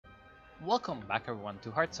Welcome back everyone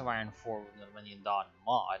to Hearts of Iron 4 with the Millennium Dawn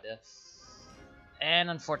Mod.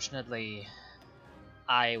 And unfortunately,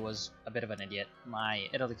 I was a bit of an idiot. My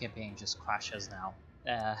Italy campaign just crashes now.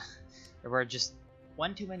 There were just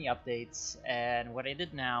one too many updates, and what I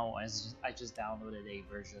did now is I just downloaded a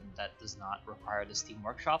version that does not require the Steam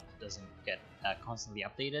Workshop, doesn't get constantly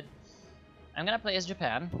updated. I'm gonna play as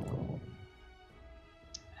Japan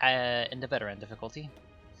in the veteran difficulty.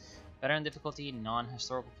 Veteran difficulty,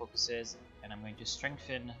 non-historical focuses, and I'm going to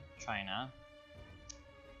strengthen China,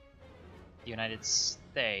 the United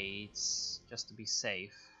States, just to be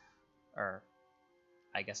safe. Or,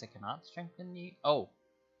 I guess I cannot strengthen the... Oh!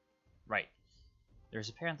 Right. There's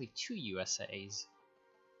apparently 2 USAs.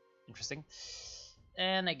 Interesting.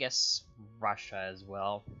 And I guess Russia as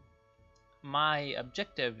well. My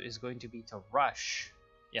objective is going to be to rush.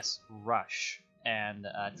 Yes, rush. And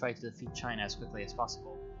try to defeat China as quickly as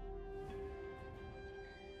possible.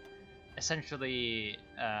 Essentially,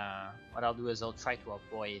 what I'll do is I'll try to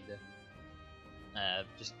avoid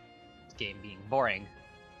just the game being boring.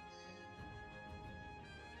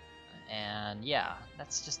 And yeah,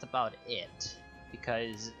 that's just about it.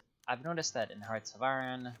 Because I've noticed that in Hearts of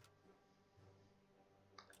Iron,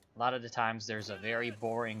 a lot of the times there's a very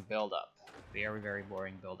boring build-up. Very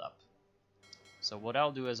boring build-up. So what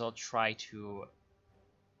I'll do is I'll try to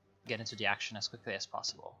get into the action as quickly as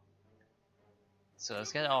possible. So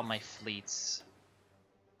let's get all my fleets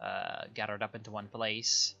gathered up into one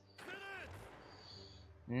place.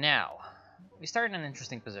 Now, we start in an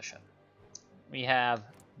interesting position. We have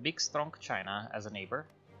big strong China as a neighbor.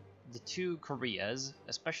 The 2 Koreas,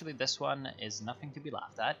 especially this one, is nothing to be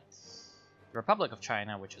laughed at. The Republic of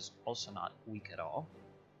China, which is also not weak at all.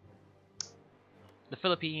 The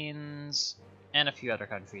Philippines, and a few other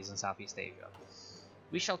countries in Southeast Asia.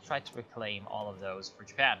 We shall try to reclaim all of those for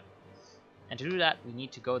Japan. And to do that, we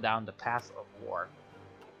need to go down the path of war.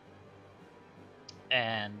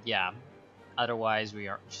 And yeah, otherwise we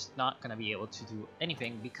are just not going to be able to do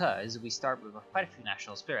anything because we start with quite a few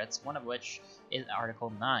national spirits, one of which is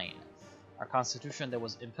Article 9. Our constitution that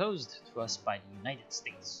was imposed to us by the United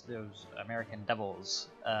States, those American devils,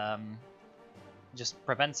 just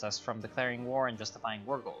prevents us from declaring war and justifying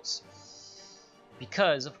war goals.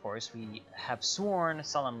 Because, of course, we have sworn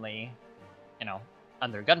solemnly, you know,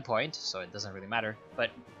 under gunpoint, so it doesn't really matter, but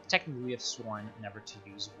technically we have sworn never to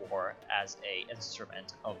use war as an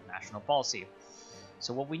instrument of national policy.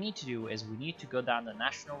 So what we need to do is we need to go down the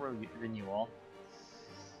national renewal,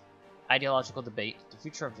 ideological debate, the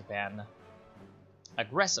future of Japan,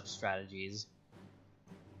 aggressive strategies,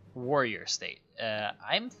 warrior state.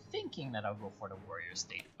 I'm thinking that I'll go for the warrior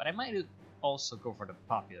state, but I might also go for the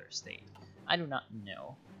popular state. I do not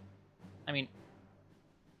know. I mean,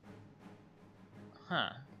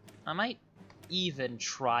 I might even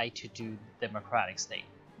try to do democratic state.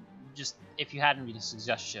 Just, if you had any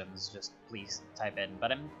suggestions, just please type in, but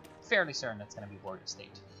I'm fairly certain it's going to be warrior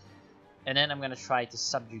state. And then I'm going to try to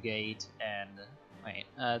subjugate and... Wait,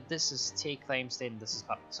 this is take claim state and this is...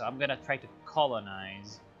 So I'm going to try to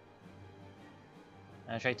colonize.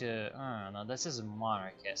 And try to... Oh, no, this is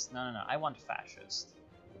monarchist. No, I want fascist.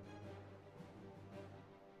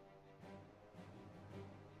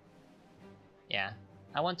 Yeah,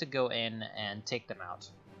 I want to go in and take them out.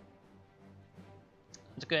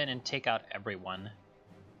 I want to go in and take out everyone.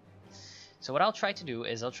 So what I'll try to do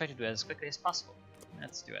is I'll try to do it as quickly as possible.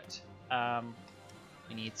 Let's do it.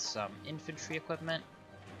 We need some infantry equipment,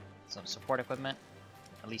 some support equipment,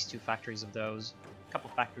 at least 2 factories of those, a couple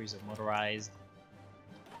factories of motorized,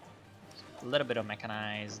 a little bit of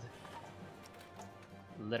mechanized,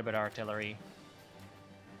 a little bit of artillery,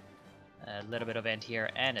 a little bit of anti-air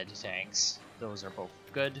and anti-tanks. Those are both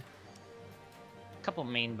good. A couple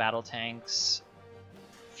main battle tanks,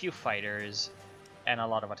 a few fighters, and a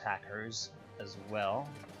lot of attackers as well.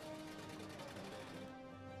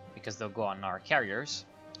 Because they'll go on our carriers,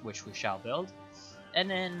 which we shall build. And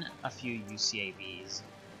then a few UCAVs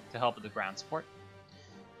to help with the ground support.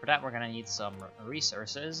 For that we're going to need some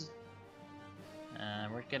resources.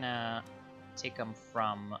 We're going to take them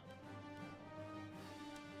from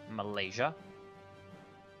Malaysia,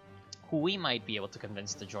 who we might be able to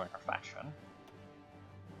convince to join our faction.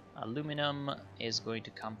 Aluminum is going to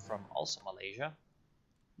come from also Malaysia.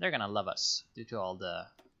 They're gonna love us due to all the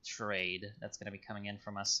trade that's gonna be coming in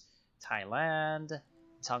from us. Thailand,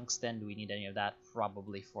 tungsten, do we need any of that?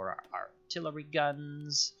 Probably for our artillery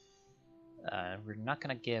guns. We're not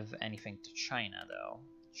gonna give anything to China though.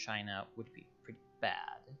 China would be pretty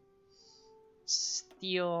bad.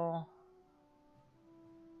 Steel.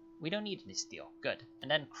 We don't need any steel. Good.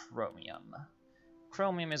 And then chromium.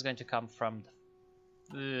 Chromium is going to come from the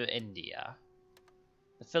India.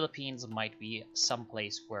 The Philippines might be some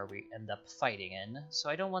place where we end up fighting in, so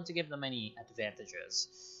I don't want to give them any advantages.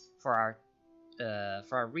 For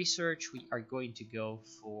our research, we are going to go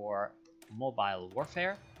for mobile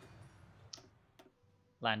warfare.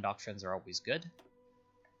 Land doctrines are always good.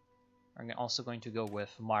 We're also going to go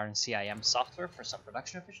with modern CIM software for some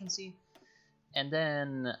production efficiency. And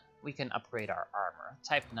then we can upgrade our armor.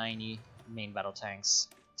 Type 90 main battle tanks,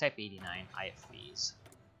 Type 89 IFVs.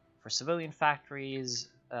 For civilian factories,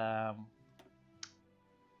 we're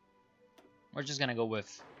just gonna go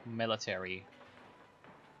with military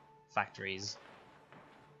factories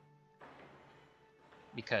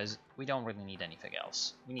because we don't really need anything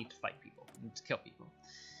else. We need to fight people. We need to kill people.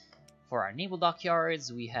 For our naval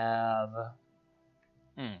dockyards, we have...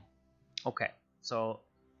 Okay, so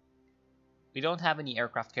we don't have any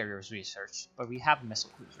aircraft carriers researched, but we have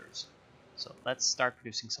missile cruisers. So let's start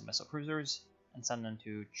producing some missile cruisers and send them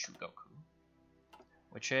to Chugoku,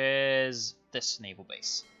 which is this naval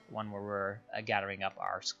base, the one where we're gathering up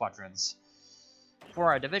our squadrons.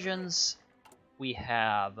 For our divisions, we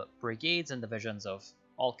have brigades and divisions of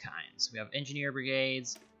all kinds. We have engineer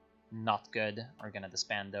brigades, not good, we're gonna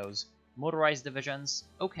disband those. Motorized divisions,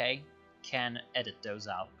 okay, can edit those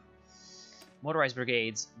out. Motorized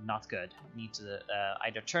brigades, not good. Need to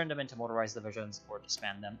either turn them into motorized divisions or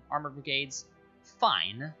disband them. Armored brigades,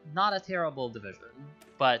 fine, not a terrible division,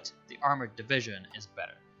 but the armored division is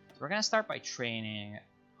better. So we're gonna start by training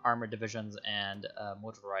armored divisions and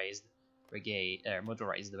motorized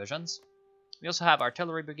divisions. We also have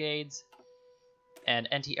artillery brigades and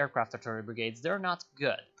anti-aircraft artillery brigades. They're not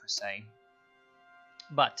good per se,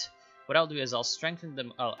 but what I'll do is I'll strengthen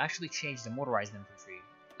them. I'll actually change the motorized infantry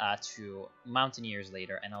to mountaineers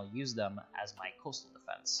later, and I'll use them as my coastal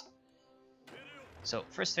defense. So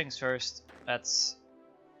first things first, let's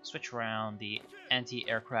switch around the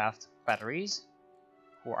anti-aircraft batteries,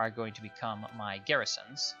 who are going to become my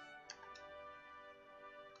garrisons.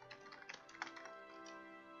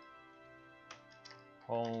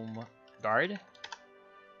 Home Guard.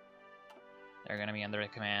 They're going to be under the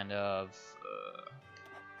command of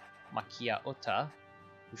Makia Ota,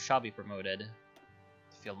 who shall be promoted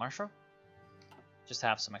to Field Marshal. Just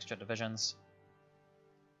have some extra divisions.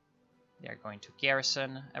 They are going to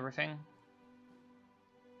garrison everything.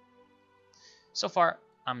 So far,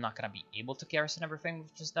 I'm not going to be able to garrison everything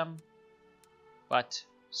with just them, but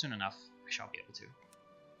soon enough, I shall be able to.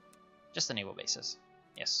 Just the naval bases,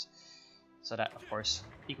 yes. So that, of course,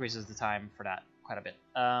 decreases the time for that quite a bit.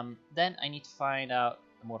 Then I need to find out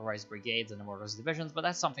the motorized brigades and the motorized divisions, but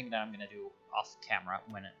that's something that I'm going to do off camera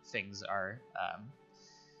when things are,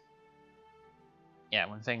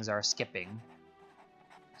 when things are skipping,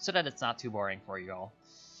 so that it's not too boring for you all.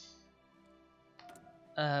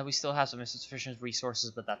 We still have some insufficient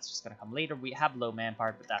resources, but that's just going to come later. We have low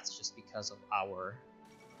manpower, but that's just because of our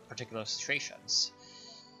particular situations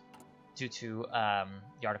due to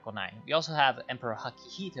the Article 9. We also have Emperor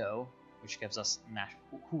Akihito, which gives us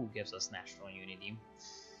national unity.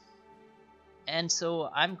 And so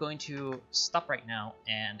I'm going to stop right now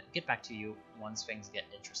and get back to you once things get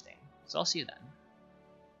interesting. So I'll see you then.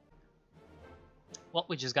 Well,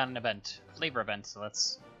 we just got an event, flavor event, so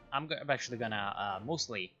I'm actually gonna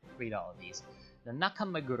mostly read all of these. The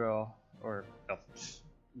Nakameguro, or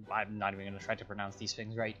I'm not even gonna try to pronounce these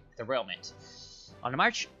things right, derailment. On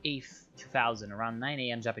March 8th, 2000, around 9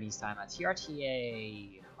 AM Japanese time, a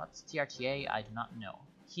TRTA, what's TRTA? I do not know.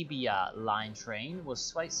 Hibiya line train was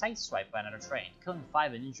sideswiped by another train, killing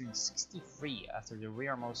 5 and injuring 63 after the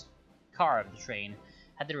rearmost car of the train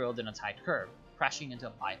had derailed in a tight curve, crashing into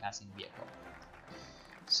a bypassing vehicle.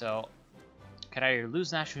 So, can either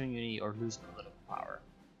lose national unity or lose political power.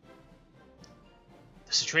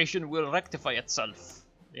 The situation will rectify itself.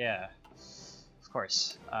 Yeah, of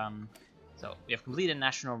course. So we have completed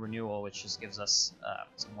national renewal, which just gives us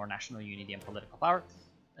some more national unity and political power.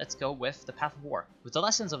 Let's go with the path of war. With the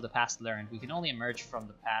lessons of the past learned, we can only emerge from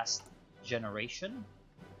the past generation.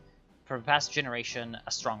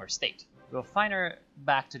 A stronger state. We'll find her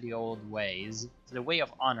back to the old ways, to the way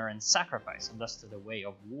of honor and sacrifice, and thus to the way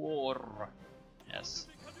of war. Yes.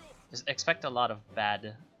 Just expect a lot of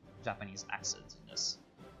bad Japanese accent in this.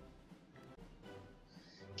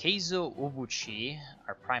 Keizo Obuchi,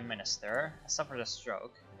 our prime minister, suffered a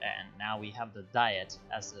stroke, and now we have the Diet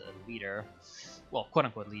as the leader, well,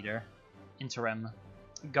 quote-unquote leader, interim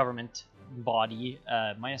government body,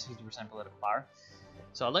 minus 50% political power.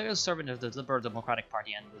 So a loyal servant of the Liberal Democratic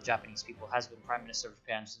Party and the Japanese people has been Prime Minister of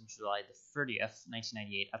Japan since July the 30th,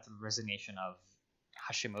 1998, after the resignation of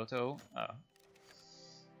Hashimoto.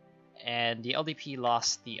 and the LDP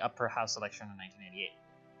lost the upper house election in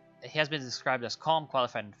 1988. He has been described as calm,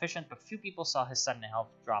 qualified, and efficient, but few people saw his sudden health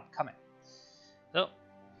drop coming. So,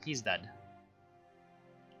 he's dead.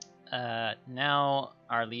 Now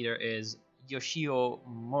our leader is Yoshio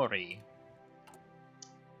Mori.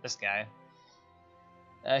 This guy.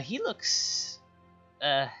 He looks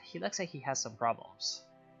like he has some problems.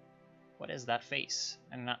 What is that face?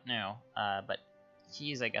 I do not know. But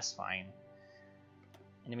he's, I guess, fine.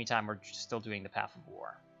 In the meantime, we're still doing the Path of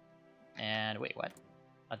War. And wait, what?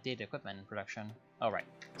 Updated equipment in production. Oh, right.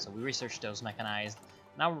 So we researched those mechanized.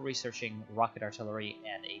 Now we're researching rocket artillery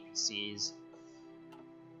and APCs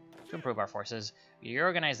to improve our forces. We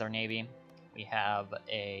reorganized our navy. We have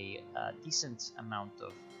a decent amount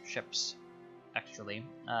of ships, actually.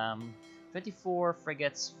 54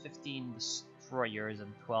 frigates, 15 destroyers,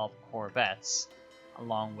 and 12 corvettes,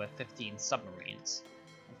 along with 15 submarines.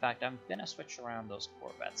 In fact, I'm gonna switch around those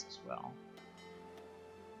corvettes as well.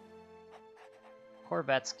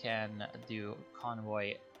 Corvettes can do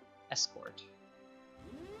convoy escort.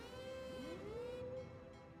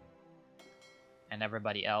 And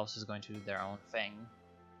everybody else is going to do their own thing.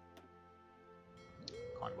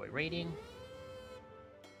 Convoy raiding.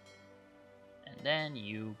 And then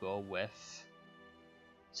you go with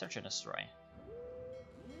search and destroy.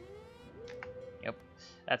 Yep,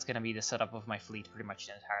 that's gonna be the setup of my fleet pretty much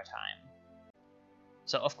the entire time.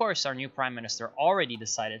 So of course our new Prime Minister already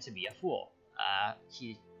decided to be a fool.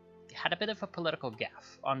 He had a bit of a political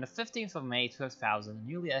gaffe. On the 15th of May 2000, the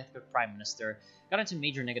newly elected Prime Minister got into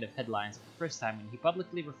major negative headlines for the first time when he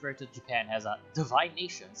publicly referred to Japan as a divine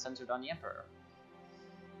nation centered on the Emperor.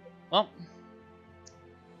 Well,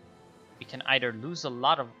 we can either lose a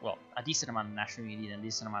decent amount of national unity and a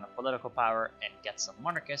decent amount of political power and get some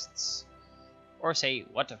monarchists, or say,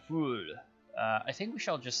 what a fool. I think we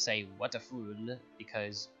shall just say, what a fool,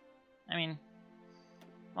 because, I mean,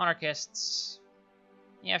 monarchists,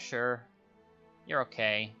 yeah, sure, you're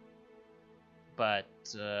okay, but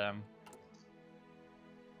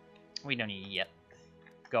we don't need you yet.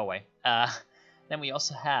 Go away. Then we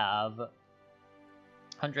also have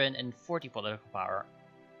 140 political power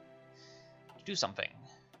to do something.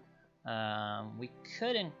 We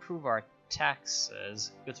could improve our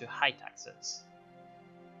taxes, go to high taxes.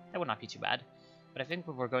 That would not be too bad. But I think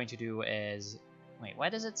what we're going to do is... Wait, why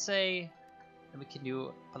does it say that we can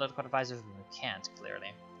do political advisors when we can't,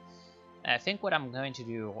 clearly? I think what I'm going to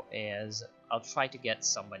do is I'll try to get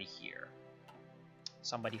somebody here.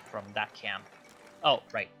 Somebody from that camp. Oh,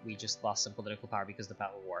 right, we just lost some political power because of the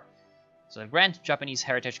Path of War. So the grand Japanese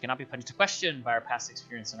heritage cannot be put into question by our past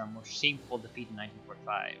experience and our most shameful defeat in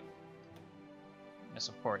 1945. Yes,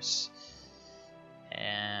 of course.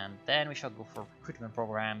 And then we shall go for recruitment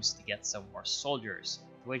programs to get some more soldiers.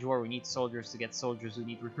 To wage war, we need soldiers. To get soldiers, we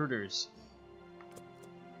need recruiters.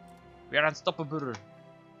 We are unstoppable.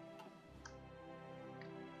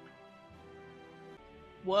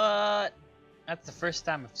 What? That's the first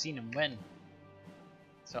time I've seen him win.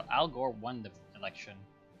 So Al Gore won the election.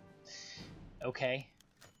 Okay.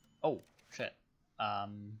 Oh, shit.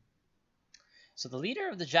 So the leader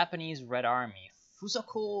of the Japanese Red Army,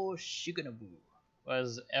 Fusako Shigenobu,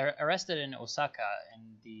 was arrested in Osaka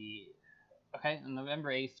on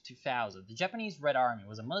November 8th, 2000. The Japanese Red Army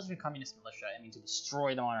was a military communist militia aiming to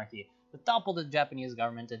destroy the monarchy, to topple the Japanese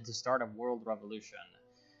government, and to start a world revolution.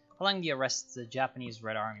 Following the arrests, the Japanese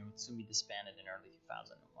Red Army would soon be disbanded in early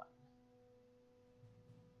 2001.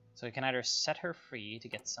 So we can either set her free to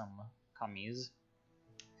get some commies.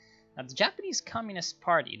 Now the Japanese Communist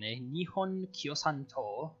Party, the Nihon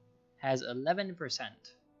Kyosanto, has 11%.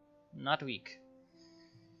 Not weak.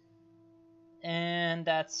 And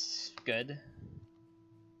that's good.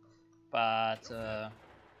 But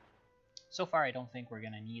so far I don't think we're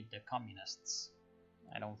gonna need the communists.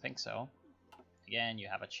 I don't think so. Again, you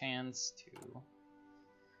have a chance to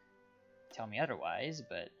tell me otherwise,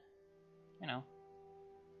 but you know.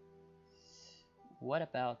 What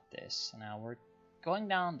about this? Now we're going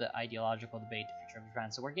down the ideological debate, the future of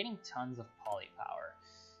Japan, so we're getting tons of polypower.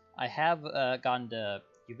 I have gotten the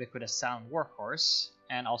ubiquitous sound workhorse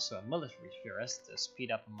and also a military theorist to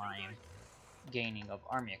speed up my gaining of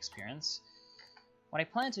army experience. What I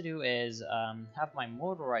plan to do is have my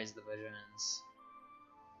motorized divisions,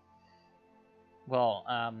 well,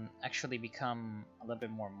 actually become a little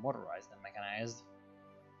bit more motorized than mechanized,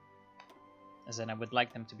 as in I would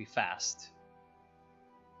like them to be fast.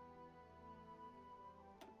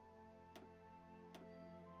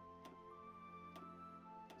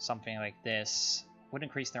 Something like this would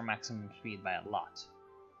increase their maximum speed by a lot.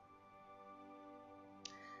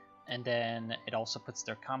 And then it also puts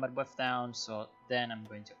their combat width down, so then I'm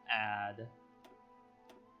going to add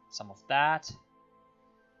some of that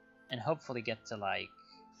and hopefully get to like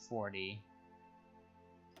 40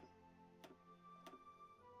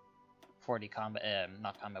 combat,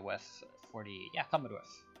 not combat width, 40, yeah, combat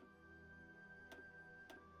width.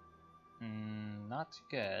 Not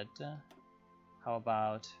good. How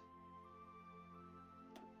about,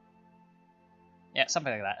 yeah,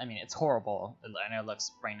 something like that. I mean, it's horrible. I know it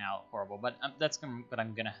looks right now horrible, but that's what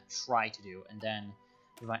I'm gonna try to do. And then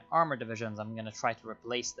with my armor divisions, I'm gonna try to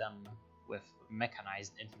replace them with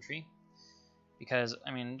mechanized infantry, because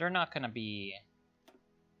I mean they're not gonna be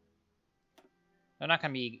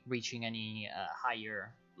reaching any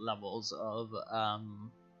higher levels of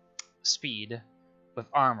speed with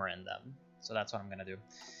armor in them. So that's what I'm gonna do.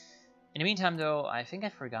 In the meantime, though, I think I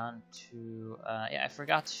forgot to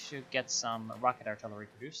get some rocket artillery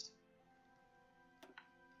produced.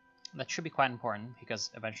 That should be quite important because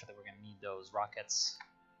eventually we're gonna need those rockets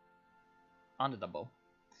on the double.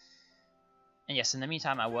 And yes, in the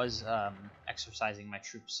meantime, I was exercising my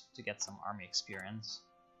troops to get some army experience.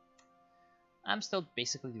 I'm still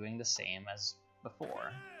basically doing the same as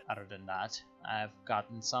before. Other than that, I've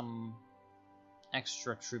gotten some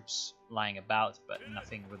extra troops lying about, but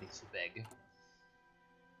nothing really too big.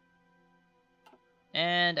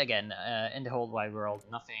 And again, in the whole wide world,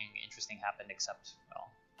 nothing interesting happened except,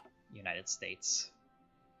 well, United States.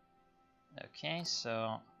 Okay,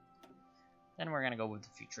 so then we're gonna go with the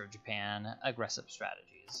future of Japan, aggressive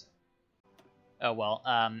strategies. Oh well,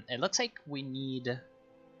 it looks like we need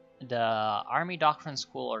the Army Doctrine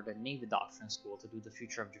School or the Navy Doctrine School to do the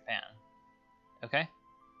future of Japan. Okay?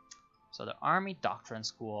 So the Army Doctrine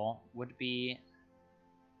School would be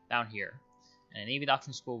down here, and the Navy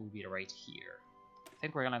Doctrine School would be right here. I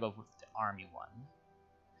think we're gonna go with the Army one.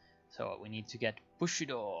 So we need to get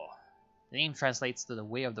Bushido. The name translates to the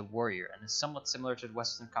way of the warrior and is somewhat similar to the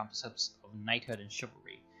Western concepts of knighthood and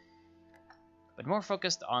chivalry, but more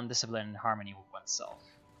focused on discipline and harmony with oneself.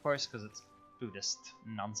 Of course, because it's Buddhist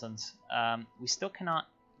nonsense. We still cannot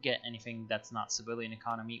get anything that's not civilian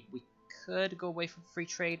economy. We could go away from free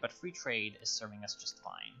trade, but free trade is serving us just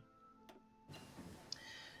fine.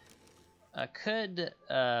 I could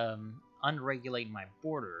unregulate my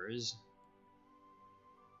borders,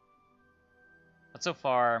 but so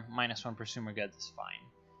far -1 consumer goods is fine.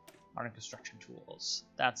 Modern construction tools.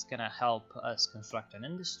 That's gonna help us construct an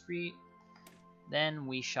industry. Then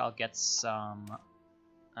we shall get some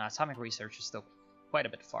atomic research is still quite a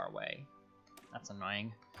bit far away. That's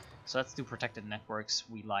annoying. So let's do protected networks.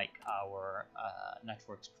 We like our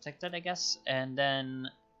networks protected, I guess. And then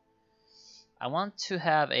I want to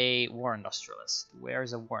have a war industrialist.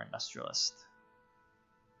 Where's a war industrialist?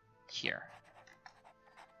 Here.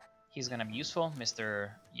 He's gonna be useful,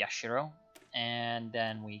 Mr. Yashiro. And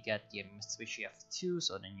then we get the Mitsubishi F2,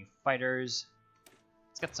 so the new fighters.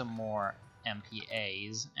 Let's get some more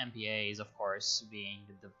MPAs. MPAs, of course, being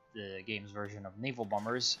the game's version of naval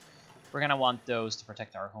bombers. We're gonna want those to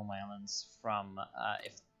protect our home islands from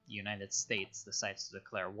if the United States decides to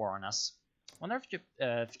declare war on us. I wonder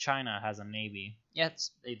if China has a navy.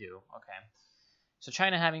 Yes, they do. Okay. So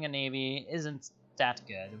China having a navy isn't that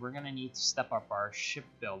good. We're gonna need to step up our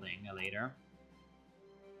shipbuilding later.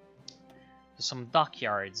 So some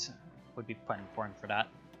dockyards would be quite important for that.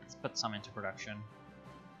 Let's put some into production.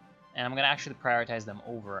 And I'm going to actually prioritize them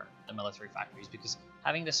over the military factories, because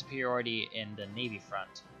having the superiority in the Navy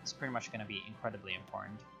front is pretty much going to be incredibly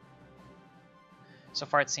important. So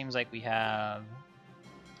far it seems like we have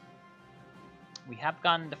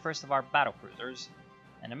gotten the first of our battle cruisers,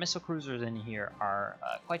 and the missile cruisers in here are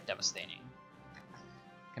quite devastating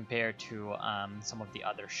compared to some of the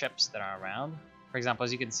other ships that are around. For example,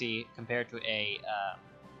 as you can see, compared to a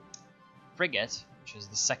frigate, which is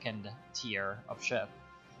the second tier of ship,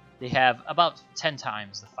 they have about 10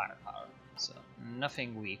 times the firepower. So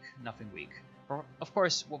nothing weak, nothing weak. Of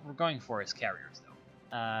course, what we're going for is carriers,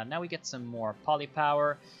 though. Now we get some more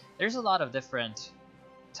polypower. There's a lot of different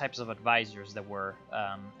types of advisors that were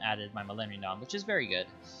added by Millennium Dawn, which is very good.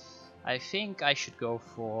 I think I should go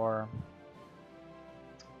for...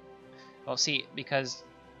 Well, see, because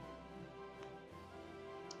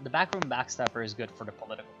the backroom backstabber is good for the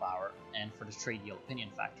political power and for the trade deal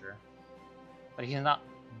opinion factor, but he's not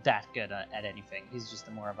that good at anything. He's just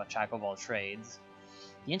more of a jack of all trades.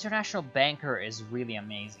 The international banker is really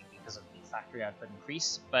amazing because of the factory output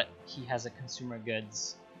increase, but he has a consumer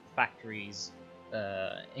goods factories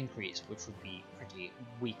increase, which would be pretty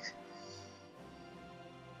weak.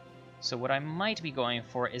 So what I might be going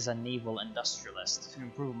for is a naval industrialist to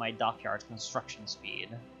improve my dockyard construction speed.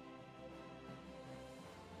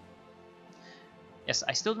 Yes,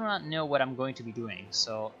 I still do not know what I'm going to be doing,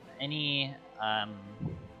 so any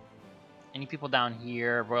people down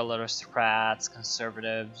here, royal aristocrats,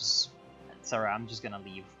 conservatives, etc., I'm just gonna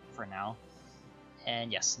leave for now. And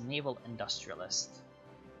yes, naval industrialist.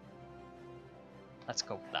 Let's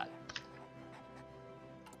go with that.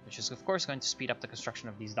 Which is of course going to speed up the construction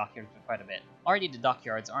of these dockyards quite a bit. Already the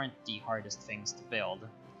dockyards aren't the hardest things to build.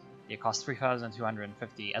 They cost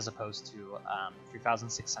 3,250 as opposed to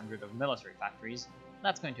 3,600 of military factories.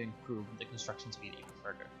 That's going to improve the construction speed even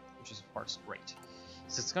further, which is of course great.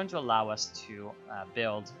 So it's going to allow us to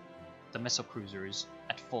build the missile cruisers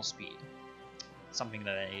at full speed. Something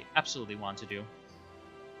that I absolutely want to do.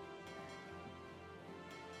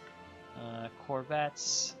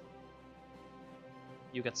 Corvettes.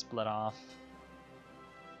 You get split off.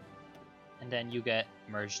 And then you get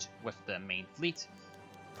merged with the main fleet.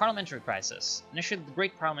 Parliamentary crisis. Initially, the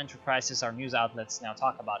Great Parliamentary Crisis, our news outlets now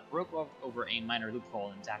talk about, broke over a minor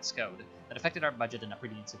loophole in tax code that affected our budget in a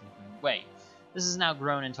pretty insignificant way. This has now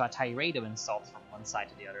grown into a tirade of insults from one side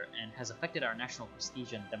to the other and has affected our national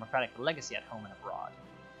prestige and democratic legacy at home and abroad.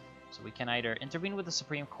 So we can either intervene with the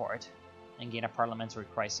Supreme Court and gain a parliamentary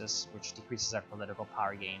crisis, which decreases our political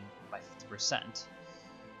power gain by 50%.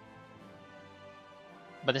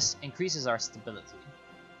 But this increases our stability.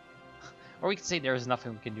 Or we could say there is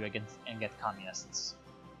nothing we can do against and get communists.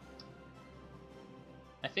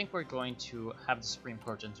 I think we're going to have the Supreme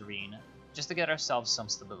Court intervene just to get ourselves some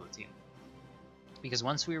stability. Because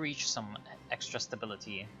once we reach some extra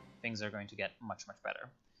stability, things are going to get much, much better. In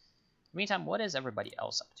the meantime, what is everybody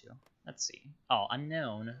else up to? Let's see. Oh,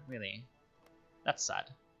 unknown, really. That's sad.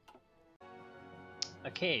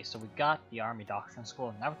 Okay, so we got the Army Doctrine School,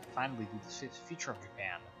 and now we can finally do the future of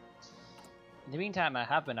Japan. In the meantime, I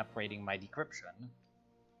have been upgrading my decryption,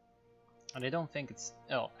 and I don't think it's...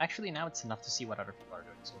 Oh, actually now it's enough to see what other people are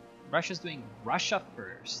doing. So Russia's doing Russia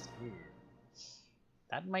first. Ooh.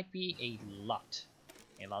 That might be a lot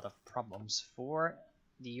of problems for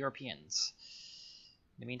the Europeans.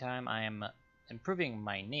 In the meantime, I am improving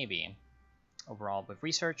my navy overall with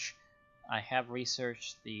research. I have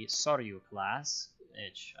researched the Soryu class,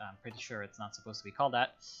 which I'm pretty sure it's not supposed to be called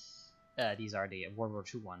that. These are the World War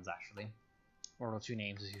II ones, actually. World War II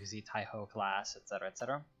names, as you can see, Taiho class, etc.,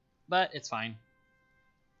 etc. But it's fine.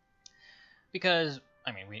 Because,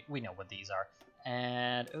 I mean, we know what these are.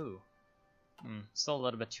 And, ooh. Still a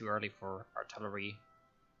little bit too early for artillery.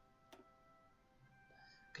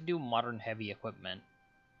 Could do modern heavy equipment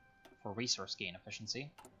for resource gain efficiency.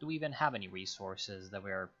 Do we even have any resources that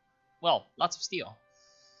we're... Well, lots of steel.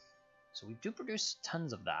 So we do produce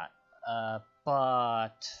tons of that.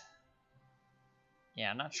 But... yeah,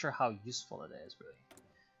 I'm not sure how useful it is, really.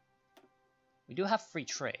 We do have free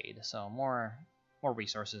trade, so more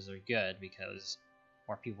resources are good because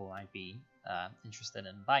more people might be interested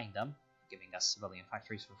in buying them, giving us civilian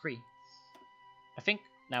factories for free. I think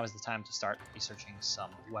now is the time to start researching some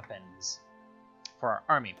weapons for our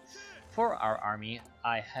army. For our army,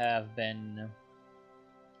 I have been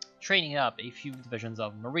training up a few divisions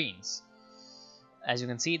of Marines. As you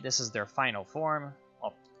can see, this is their final form.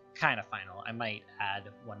 Well, kind of final. I might add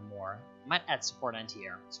one more. I might add support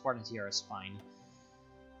anti-air. Support anti-air is fine.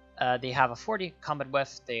 They have a 40 combat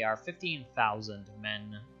width. They are 15,000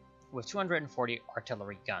 men with 240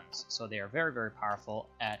 artillery guns. So they are very, very powerful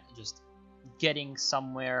at just getting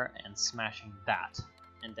somewhere and smashing that.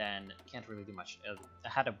 And then can't really do much. I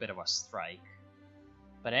had a bit of a strike.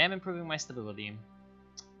 But I am improving my stability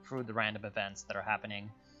through the random events that are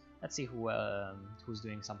happening. Let's see who's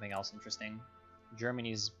doing something else interesting.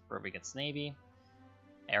 Germany's where we get Navy.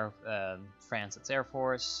 France, its Air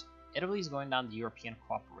Force. Italy's going down the European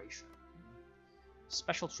cooperation.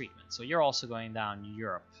 Special treatment. So you're also going down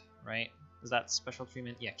Europe, right? Is that special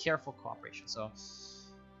treatment? Yeah, careful cooperation. So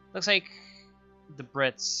looks like the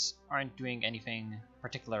Brits aren't doing anything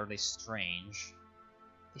particularly strange.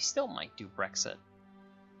 They still might do Brexit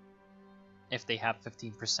if they have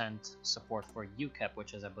 15% support for UKIP,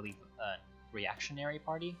 which is, I believe, a reactionary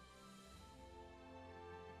party.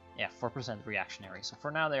 Yeah, 4% reactionary. So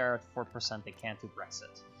for now, they are at 4%. They can't do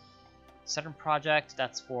Brexit. Southern Project,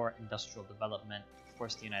 that's for industrial development. Of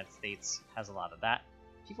course, the United States has a lot of that.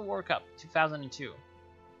 People World Cup, 2002.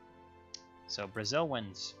 So Brazil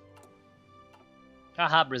wins.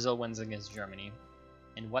 Haha, Brazil wins against Germany.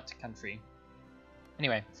 In what country?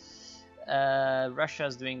 Anyway, Russia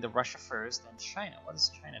is doing the Russia first, and China. What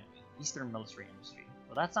is China doing? Eastern military industry.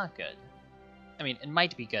 Well, that's not good. I mean, it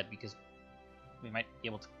might be good because we might be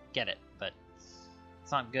able to get it, but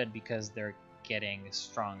it's not good because they're getting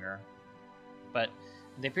stronger. But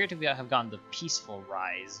they appear to have gone the peaceful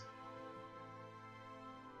rise.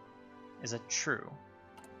 Is it true?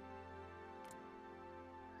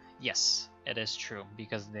 Yes, it is true,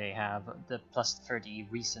 because they have the plus 30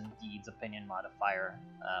 recent deeds opinion modifier.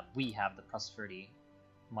 We have the plus 30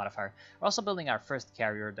 modifier. We're also building our first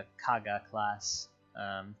carrier, the Kaga class.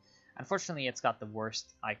 Unfortunately, it's got the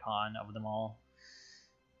worst icon of them all,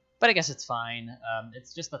 but I guess it's fine.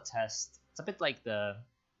 It's just a test. It's a bit like the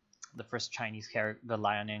first Chinese character, the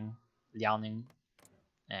Liaoning,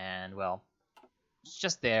 and well, it's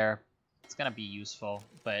just there. It's gonna be useful,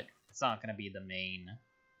 but it's not gonna be the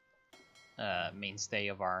mainstay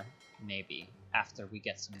of our navy after we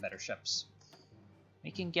get some better ships.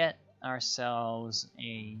 We can get ourselves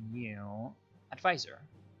a new advisor,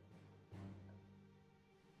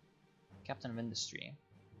 captain of industry,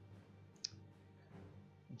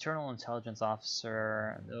 internal intelligence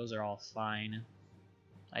officer. Those are all fine.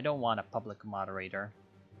 I don't want a public moderator.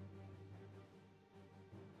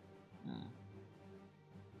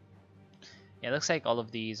 Yeah, it looks like all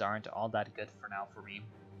of these aren't all that good for now for me.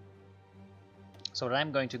 So what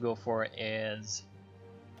I'm going to go for is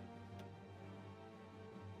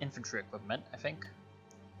infantry equipment, I think.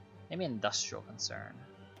 Maybe industrial concern.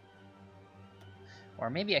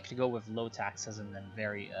 Or maybe I could go with low taxes and then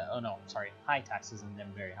high taxes and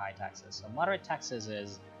then very high taxes. So moderate taxes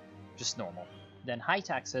is just normal. Then high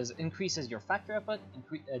taxes increases your factory output,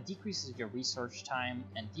 decreases your research time,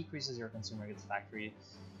 and decreases your consumer goods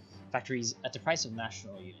factories at the price of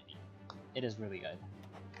national unity. It is really good.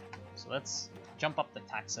 So let's jump up the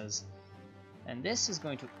taxes. And this is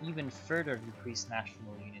going to even further decrease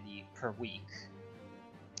national unity per week,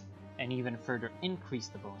 and even further increase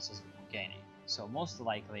the bonuses we're gaining. So most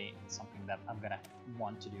likely it's something that I'm gonna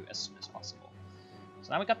want to do as soon as possible.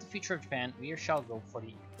 So now we got the future of Japan. We shall go for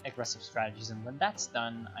the aggressive strategies, and when that's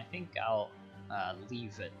done, I think I'll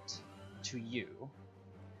leave it to you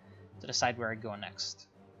to decide where I go next.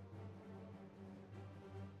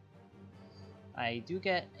 I do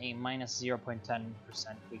get a minus 0.10%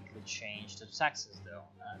 weekly change to the taxes, though.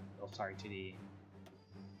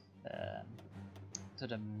 To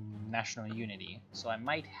the national unity. So I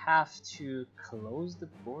might have to close the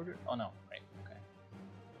border. Oh no, right, okay.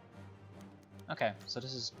 Okay, so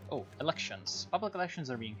this is elections. Public elections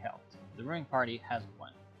are being held. The ruling party has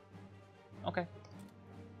won. Okay.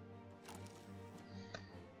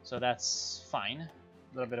 So that's fine. A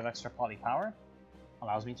little bit of extra poly power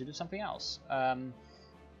allows me to do something else.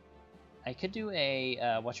 I could do a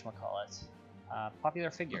popular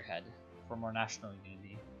figurehead for more national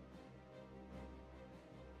unity.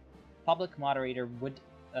 Public moderator would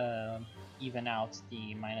even out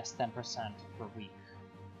the minus 10% per week,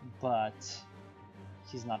 but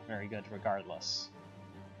he's not very good regardless.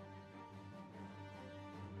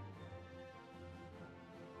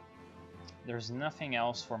 There's nothing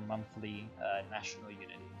else for monthly national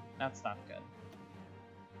unity. That's not good.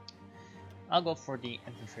 I'll go for the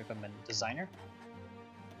infantry equipment designer.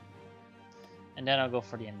 And then I'll go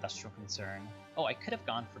for the industrial concern. Oh, I could have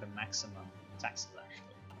gone for the maximum taxes actually.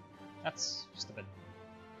 That's just a bit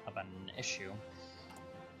of an issue.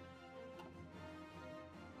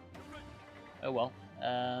 Oh well.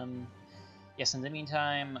 Yes, in the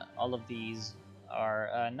meantime, all of these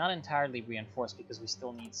are not entirely reinforced because we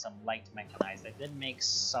still need some light mechanized. I did make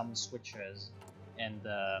some switches in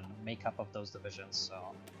the makeup of those divisions,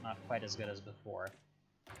 so not quite as good as before.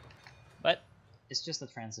 But it's just a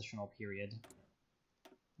transitional period.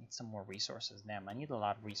 Need some more resources. Damn, I need a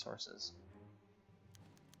lot of resources.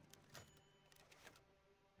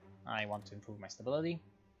 I want to improve my stability.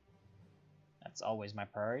 That's always my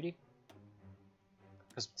priority.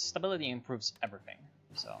 Because stability improves everything,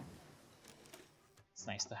 so it's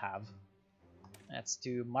nice to have. Let's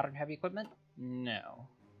do modern heavy equipment. No.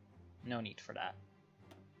 No need for that.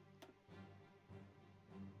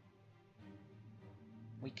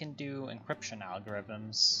 We can do encryption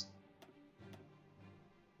algorithms.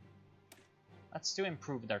 Let's do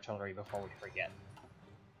improved artillery before we forget.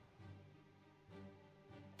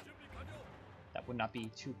 That would not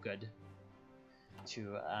be too good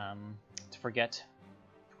to forget.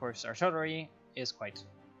 Of course, artillery is quite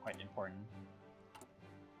important.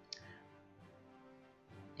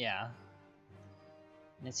 Yeah.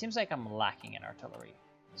 And it seems like I'm lacking in artillery.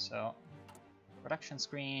 So, production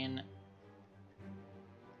screen.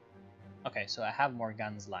 Okay, so I have more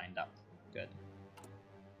guns lined up. Good.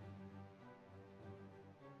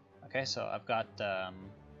 Okay, so I've got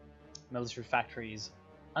military factories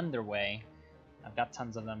underway. I've got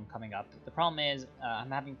tons of them coming up. The problem is I'm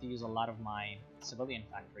having to use a lot of my civilian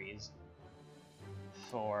factories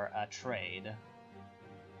for trade.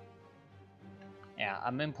 Yeah,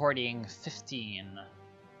 I'm importing 15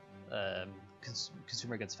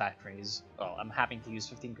 consumer goods factories. Well, I'm having to use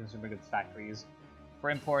 15 consumer goods factories for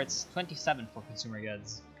imports, 27 for consumer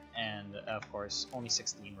goods, and of course only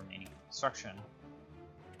 16 remaining for construction.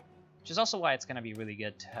 Which is also why it's going to be really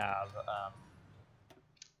good to have...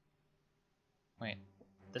 wait,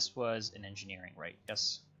 this was in engineering, right?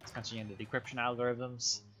 Yes, let's continue the decryption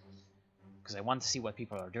algorithms, because I want to see what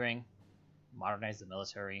people are doing. Modernize the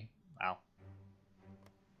military. Wow.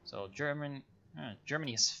 So Germany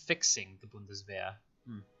is fixing the Bundeswehr.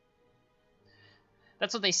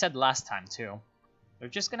 That's what they said last time too. They're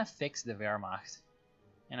just gonna fix the Wehrmacht.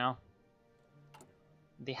 You know?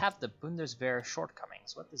 They have the Bundeswehr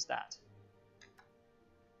shortcomings. What is that?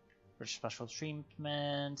 British special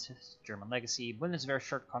treatment, German legacy, Bundeswehr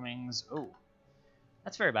shortcomings. Oh,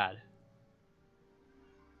 that's very bad.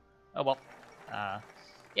 Oh well.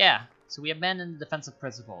 Yeah. So we abandoned the defensive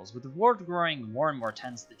principles. With the war growing more and more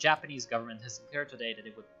tense, the Japanese government has declared today that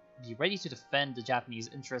it would be ready to defend the Japanese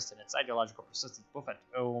interest and its ideological persistence both at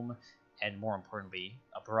home and, more importantly,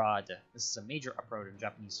 abroad. This is a major uproad in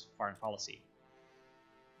Japanese foreign policy.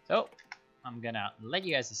 So, I'm gonna let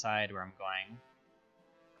you guys decide where I'm going.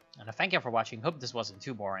 And I thank you for watching. Hope this wasn't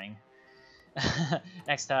too boring.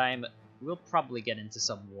 Next time, we'll probably get into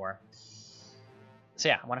some war. So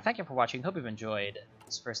yeah, I want to thank you for watching. Hope you've enjoyed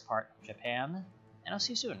this first part of Japan, and I'll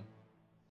see you soon.